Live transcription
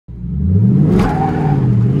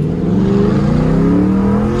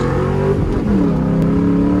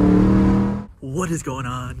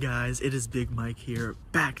it is Big Mike here,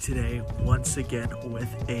 back today once again with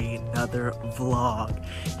another vlog.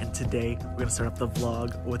 And today we're gonna start off the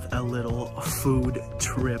vlog with a little food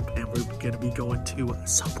trip, and we're gonna be going to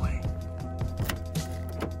Subway.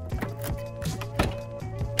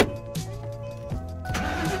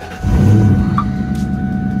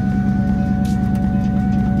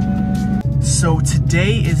 So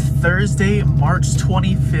today is Thursday, March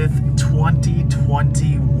 25th,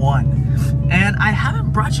 2021. And I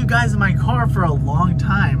haven't brought you guys in my car for a long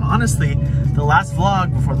time. Honestly, the last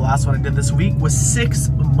vlog before the last one I did this week was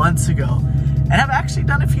 6 months ago. And I've actually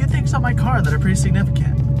done a few things on my car that are pretty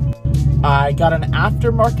significant. I got an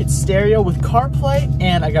aftermarket stereo with CarPlay,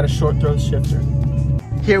 and I got a short throw shifter.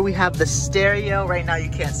 Here we have the stereo. Right now you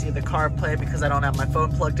can't see the CarPlay because I don't have my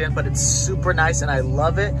phone plugged in, but it's super nice and I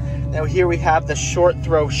love it. Now here we have the short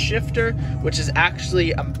throw shifter, which is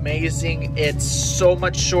actually amazing. It's so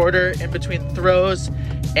much shorter in between throws,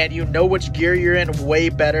 and you know which gear you're in way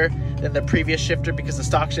better than the previous shifter because the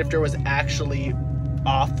stock shifter was actually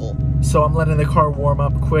awful. So I'm letting the car warm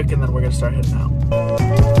up quick and then we're gonna start heading out.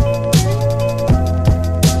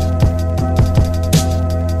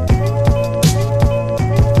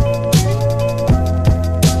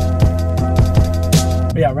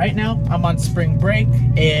 Yeah, right now I'm on spring break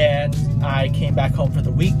and I came back home for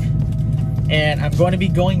the week, and I'm going to be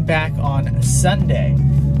going back on Sunday.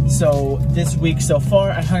 So this week so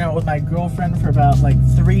far, I hung out with my girlfriend for about like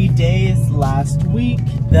 3 days last week.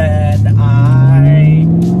 Then I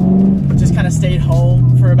just kind of stayed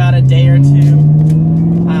home for about a day or two.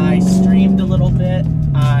 I streamed a little bit.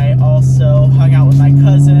 I also hung out with my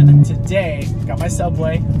cousin. Today, got my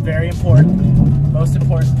Subway, very important, most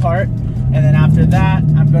important part. And then after that,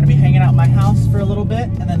 I'm going to be hanging out at my house for a little bit.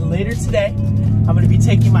 And then later today, I'm going to be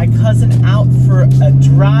taking my cousin out for a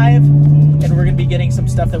drive. And we're going to be getting some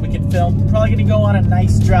stuff that we can film. Probably going to go on a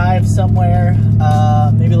nice drive somewhere,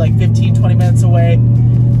 maybe like 15, 20 minutes away.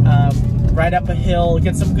 Right up a hill,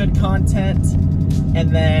 get some good content.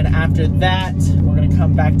 And then after that, we're going to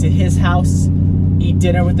come back to his house, eat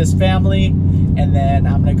dinner with his family, and then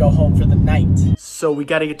I'm gonna go home for the night. So we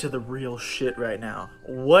gotta get to the real shit right now.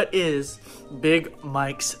 What is Big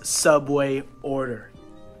Mike's Subway order?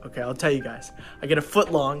 Okay, I'll tell you guys. I get a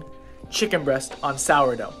foot-long chicken breast on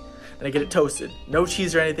sourdough, and I get it toasted. No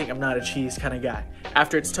cheese or anything, I'm not a cheese kind of guy.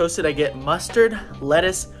 After it's toasted, I get mustard,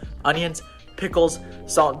 lettuce, onions, pickles,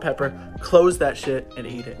 salt and pepper, close that shit, and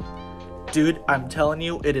eat it. Dude, I'm telling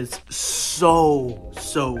you, it is so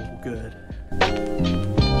good.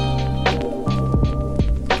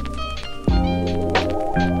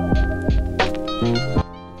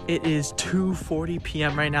 It is 2:40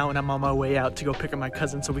 p.m. right now, and I'm on my way out to go pick up my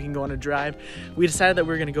cousin so we can go on a drive. We decided that we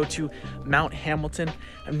were going to go to Mount Hamilton.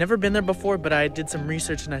 I've never been there before, but I did some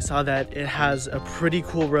research and I saw that it has a pretty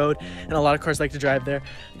cool road and a lot of cars like to drive there.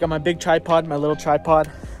 I got my big tripod, my little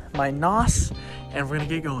tripod, my NOS, and we're going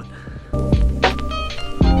to get going.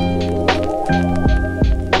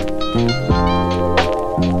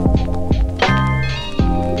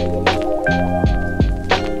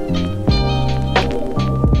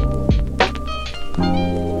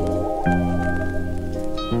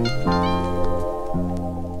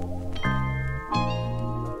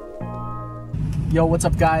 Yo, what's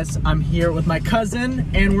up guys? I'm here with my cousin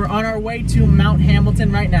and we're on our way to Mount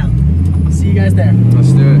Hamilton right now. See you guys there.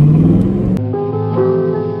 Let's do it.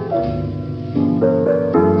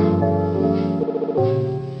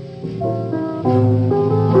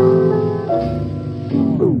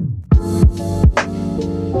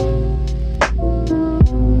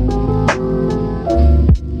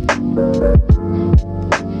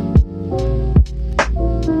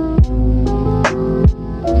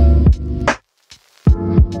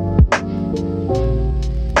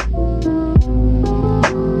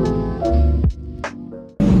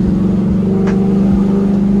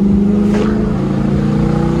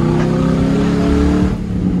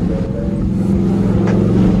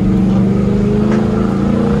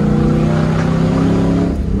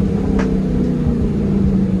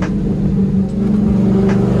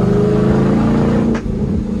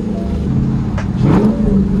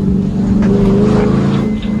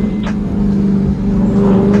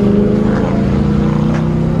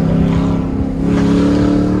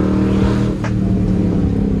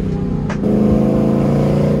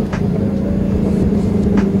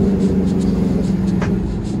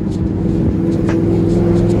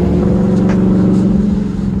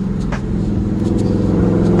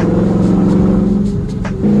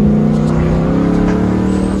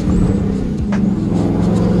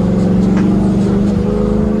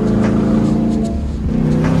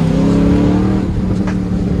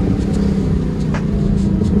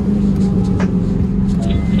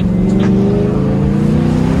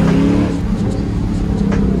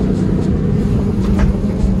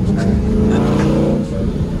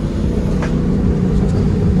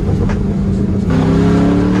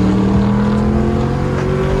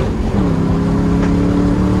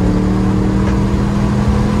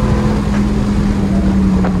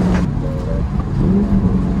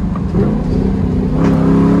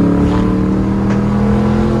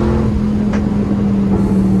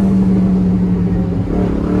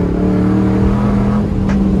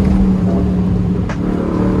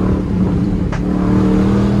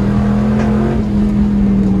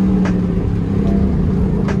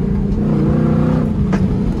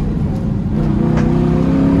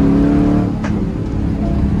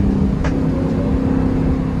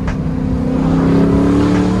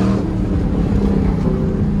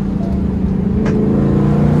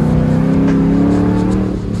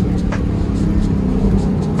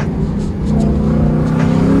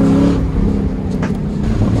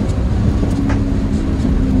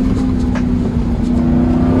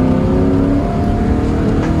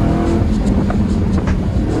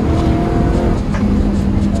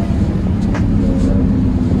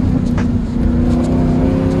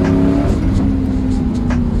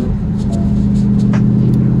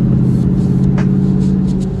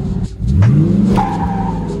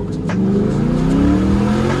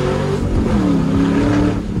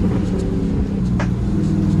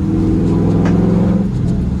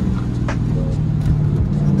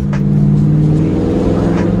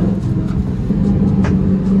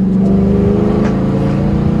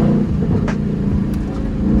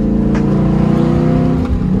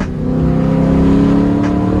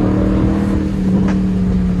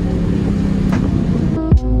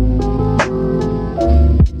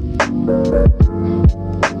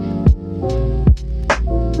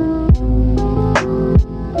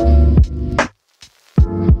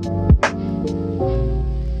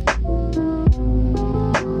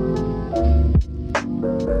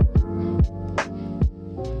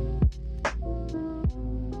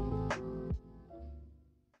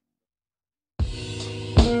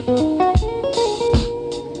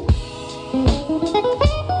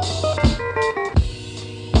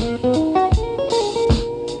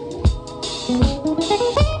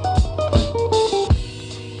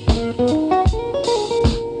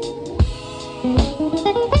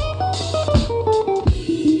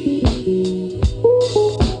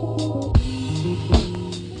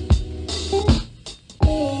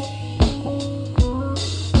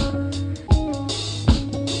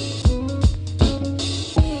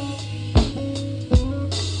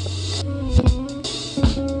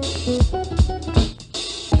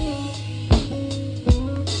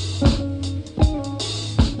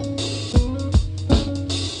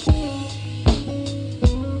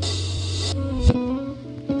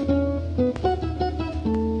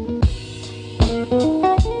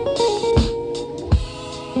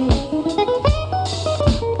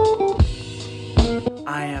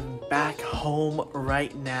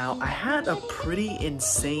 had a pretty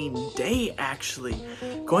insane day actually.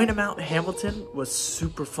 Going to Mount Hamilton was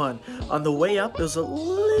super fun. On the way up, it was a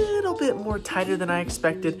little bit more tighter than I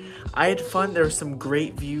expected. I had fun, there were some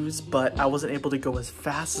great views, but I wasn't able to go as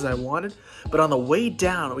fast as I wanted. But on the way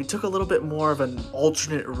down, we took a little bit more of an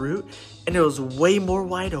alternate route, and it was way more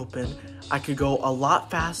wide open. I could go a lot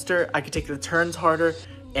faster, I could take the turns harder,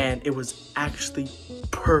 and it was actually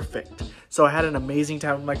perfect. So I had an amazing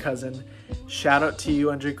time with my cousin. Shout out to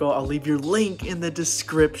you, Enrico. I'll leave your link in the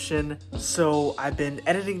description. So I've been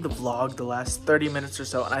editing the vlog the last 30 minutes or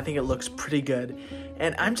so, and I think it looks pretty good.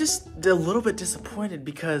 And I'm just a little bit disappointed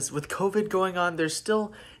because with COVID going on, there's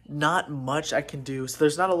still not much I can do. So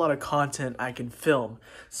there's not a lot of content I can film.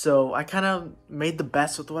 So I kind of made the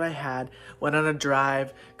best with what I had, went on a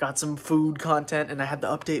drive, got some food content, and I had the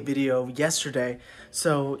update video yesterday.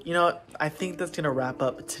 So, you know what? I think that's going to wrap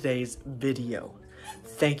up today's video.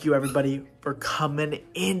 Thank you everybody for coming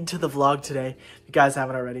into the vlog today. If you guys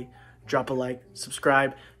haven't already, drop a like,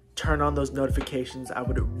 subscribe, turn on those notifications. I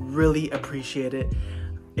would really appreciate it.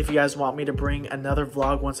 If you guys want me to bring another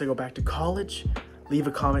vlog once I go back to college, leave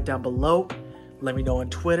a comment down below. Let me know on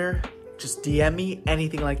Twitter. Just DM me,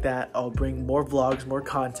 anything like that. I'll bring more vlogs, more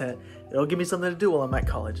content. It'll give me something to do while I'm at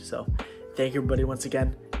college. So thank you everybody once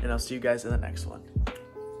again, and I'll see you guys in the next one.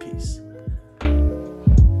 Peace.